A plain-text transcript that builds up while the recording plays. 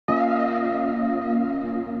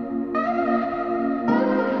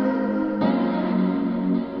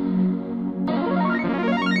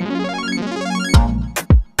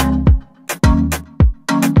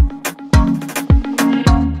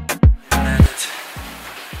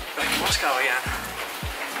Moscow again.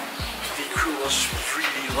 The crew was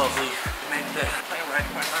really lovely. Made the plane ride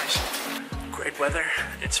quite nice. Great weather.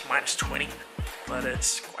 It's minus 20, but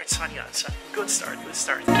it's quite sunny outside. Good start, good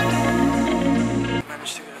start.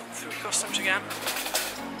 Managed to get through customs again.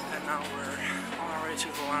 And now we're on our way to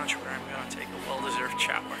the lounge where I'm gonna take a well-deserved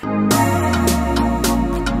shower.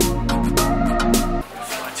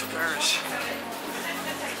 Flight to Paris.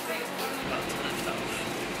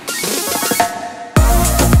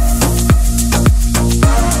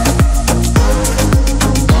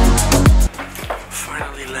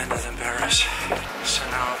 Finally landed in Paris. So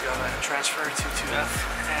now I've got a transfer to 2F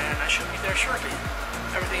and I should be there shortly.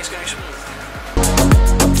 Everything is going smooth.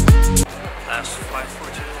 Last flight for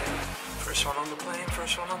today. First one on the plane,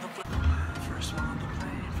 first one on the plane. First one on the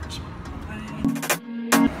plane, first one on the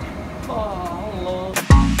plane. Oh, hello.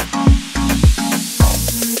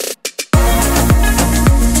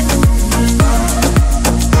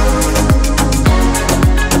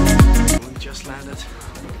 We just landed.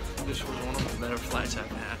 This was one of the better flights I've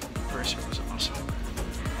had. The person was awesome.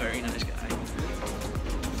 Very nice guy.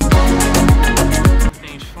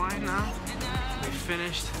 Everything's fine now. We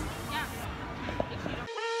finished.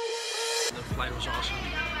 The flight was awesome,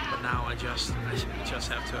 but now I just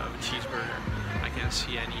have to have a cheeseburger. I can't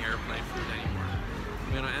see any airplane food anymore.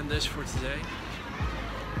 I'm gonna end this for today.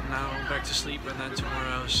 Now back to sleep, and then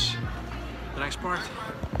tomorrow's the next part.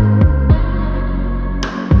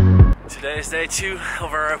 Today is day 2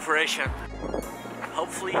 of our operation.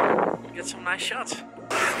 Hopefully we'll get some nice shots.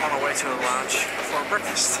 On our way to the lounge for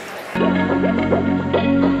breakfast.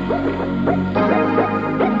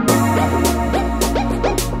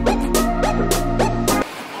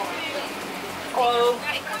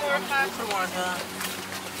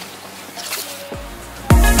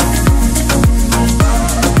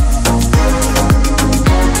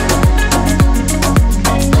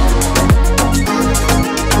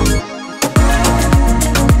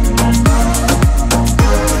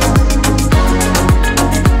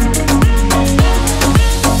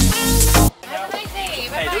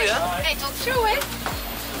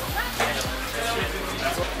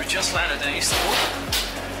 We just landed in Istanbul.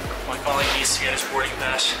 My colleague needs to get his boarding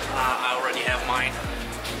pass. I already have mine.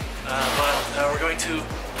 But we're going through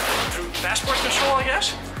passport control, I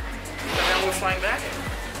guess. And then we're flying back.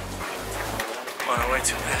 On our way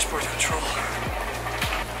to passport control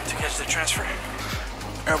to catch the transfer.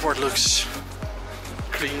 Airport looks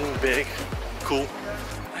clean, big, cool.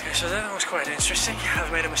 Okay, so that was quite interesting.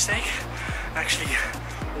 I've made a mistake. Actually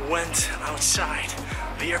went outside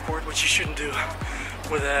the airport, which you shouldn't do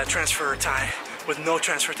with a transfer time, with no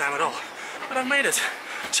transfer time at all. But I've made it,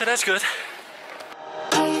 so that's good.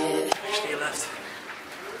 Actually left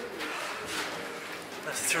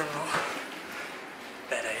the terminal.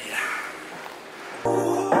 Bad idea.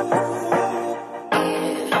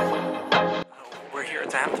 We're here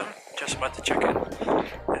at Hampton, just about to check in,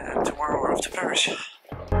 and tomorrow we're off to Paris.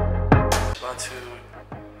 About to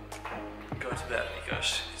go to bed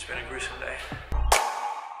because it's been a gruesome day.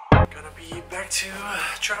 Gonna be back to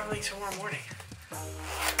traveling tomorrow morning.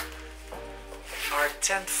 Our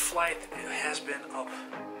 10th flight has been up.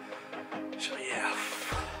 So yeah,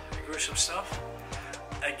 gruesome stuff.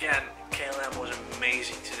 Again, KLM was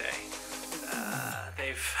amazing today.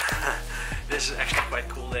 This is actually quite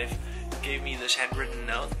cool. They've gave me this handwritten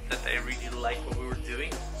note that they really liked what we were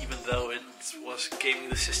doing, even though it was gaming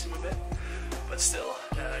the system a bit. But still,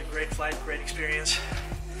 great flight, great experience.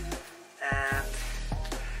 And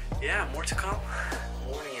yeah, more to come.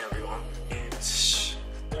 Morning, everyone. It's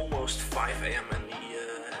almost 5 a.m. in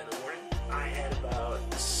the morning. I had about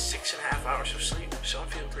 6.5 hours of sleep, so I'm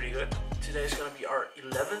feeling pretty good. Today is going to be our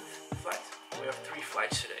 11th flight. We have 3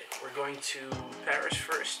 flights today. We're going to Paris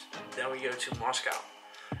first, then we go to Moscow,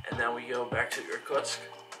 and then we go back to Irkutsk.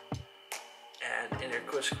 And in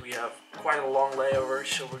Irkutsk we have quite a long layover,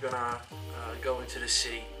 so we're gonna go into the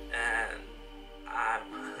city, and I'm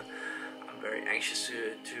very anxious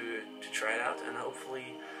to try it out, and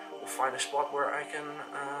hopefully we'll find a spot where I can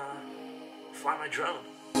fly my drone.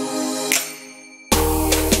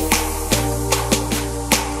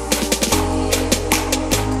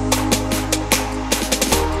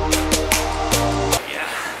 Yeah,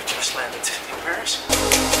 just landed in Paris.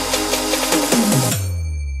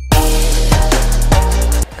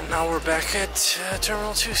 And now we're back at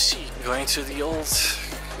Terminal 2C, going to the old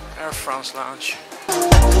Air France lounge.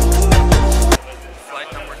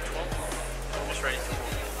 Flight number 12, almost ready to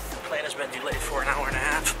move. The plane has been delayed for an hour and a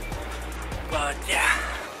half. But yeah,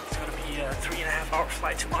 it's gonna be a 3.5 hour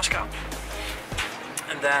flight to Moscow.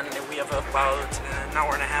 And then we have about an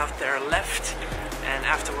hour and a half there left. And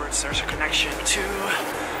afterwards there's a connection to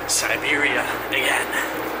Siberia again.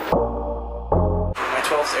 My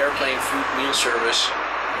 12th airplane food meal service.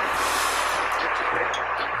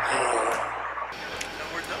 And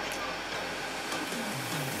we're done.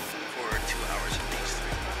 For 2 hours at least.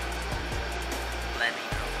 Landing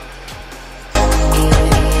now.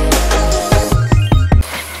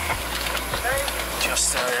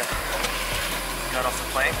 Just got off the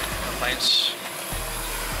plane. The plane's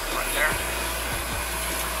right there.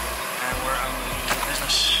 And we're on the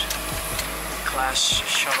business class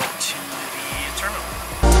shuttle to the terminal.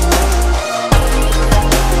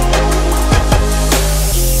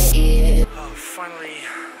 Finally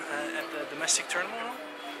at the domestic terminal.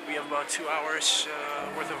 We have about 2 hours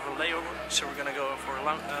worth of a layover, so we're gonna go for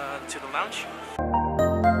to the lounge.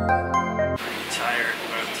 Pretty tired,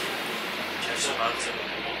 but just about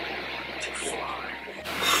to fly.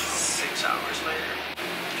 6 hours later,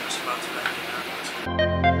 just about to land in Irkutsk.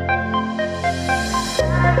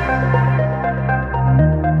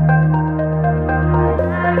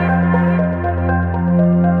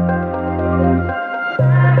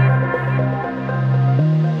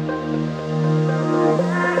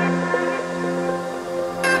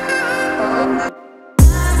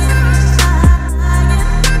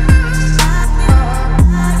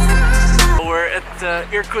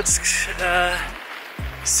 Irkutsk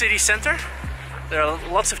city center. There are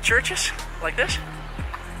lots of churches like this.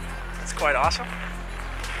 It's quite awesome.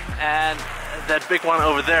 And that big one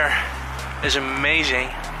over there is amazing.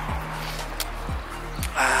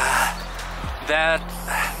 That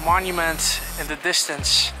monument in the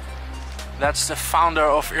distance, that's the founder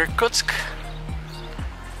of Irkutsk.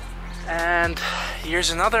 And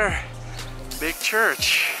here's another big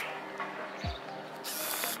church.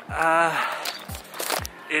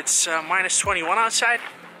 It's minus 21 outside,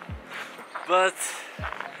 but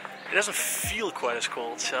it doesn't feel quite as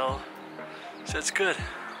cold, so it's good.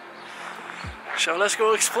 So let's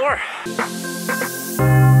go explore.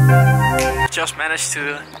 Just managed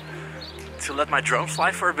to let my drone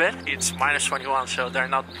fly for a bit. It's minus 21, so they're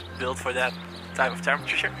not built for that type of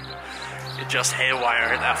temperature. It just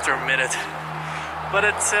haywired after a minute, but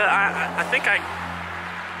I think I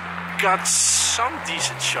got some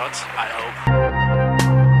decent shots, I hope.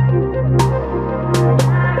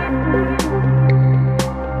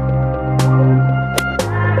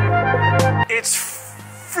 It's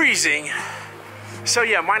freezing. So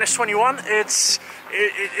yeah, minus 21.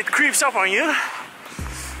 It creeps up on you.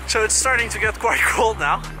 So it's starting to get quite cold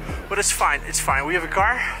now, but it's fine. It's fine. We have a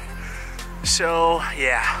car. So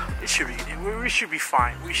yeah, we should be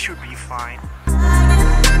fine. We should be fine.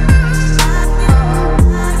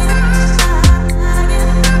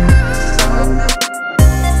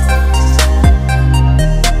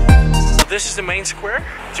 This is the main square.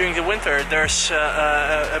 During the winter there's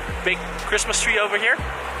a big Christmas tree over here,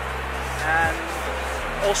 and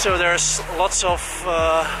also there's lots of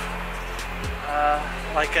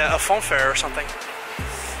like a fun fair or something.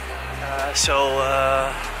 So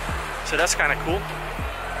that's kind of cool.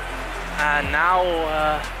 And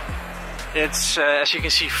now it's as you can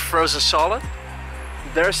see, frozen solid.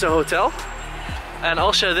 There's the hotel, and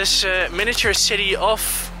also this miniature city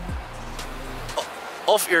of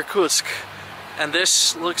Irkutsk, and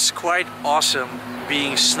this looks quite awesome,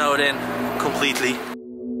 being snowed in completely.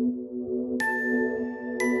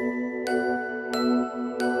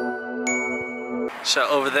 So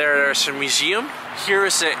over there's a museum. Here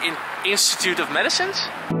is the Institute of Medicines.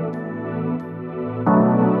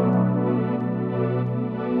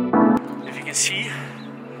 If you can see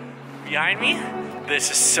behind me,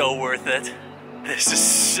 this is so worth it. This is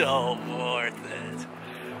so worth it.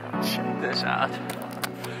 Check this out.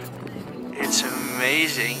 It's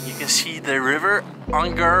amazing. You can see the river,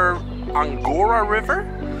 Angora River.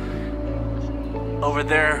 Over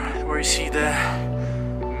there where you see the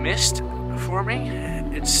mist forming,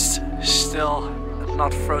 it's still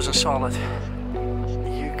not frozen solid.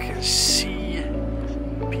 You can see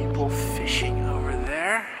people fishing over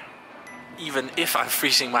there. Even if I'm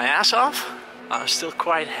freezing my ass off, I'm still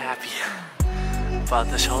quite happy about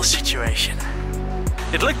this whole situation.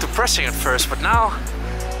 It looked depressing at first, but now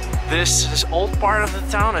this old part of the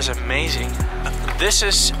town is amazing. This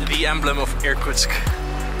is the emblem of Irkutsk.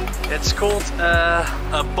 It's called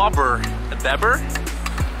a bobber, a babber,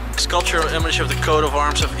 sculptural image of the coat of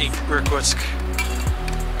arms of Irkutsk.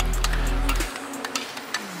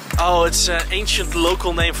 Oh, it's an ancient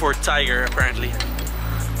local name for a tiger, apparently.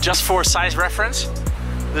 Just for size reference,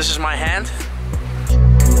 this is my hand.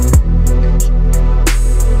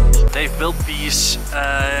 They've built these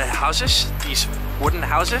houses, these wooden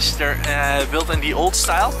houses. They're built in the old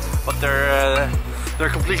style, but they're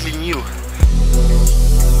completely new.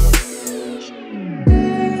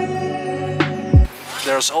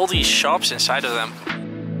 there's all these shops inside of them.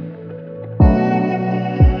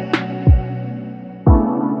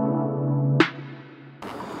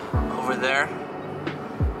 Over there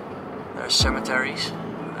are cemeteries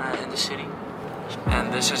in the city,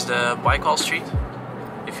 and this is the Baikal Street.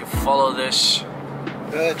 If you follow this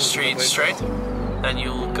street straight, then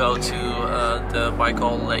you'll go to the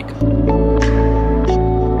Baikal Lake.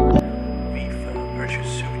 We've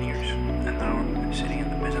purchased souvenirs and now we're sitting in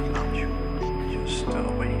the business lounge, just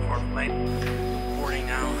waiting for a plane. Boarding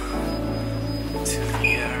now to the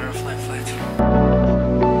flight.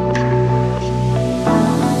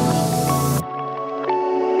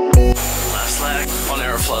 Last leg on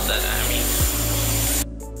Aeroflot, that I mean.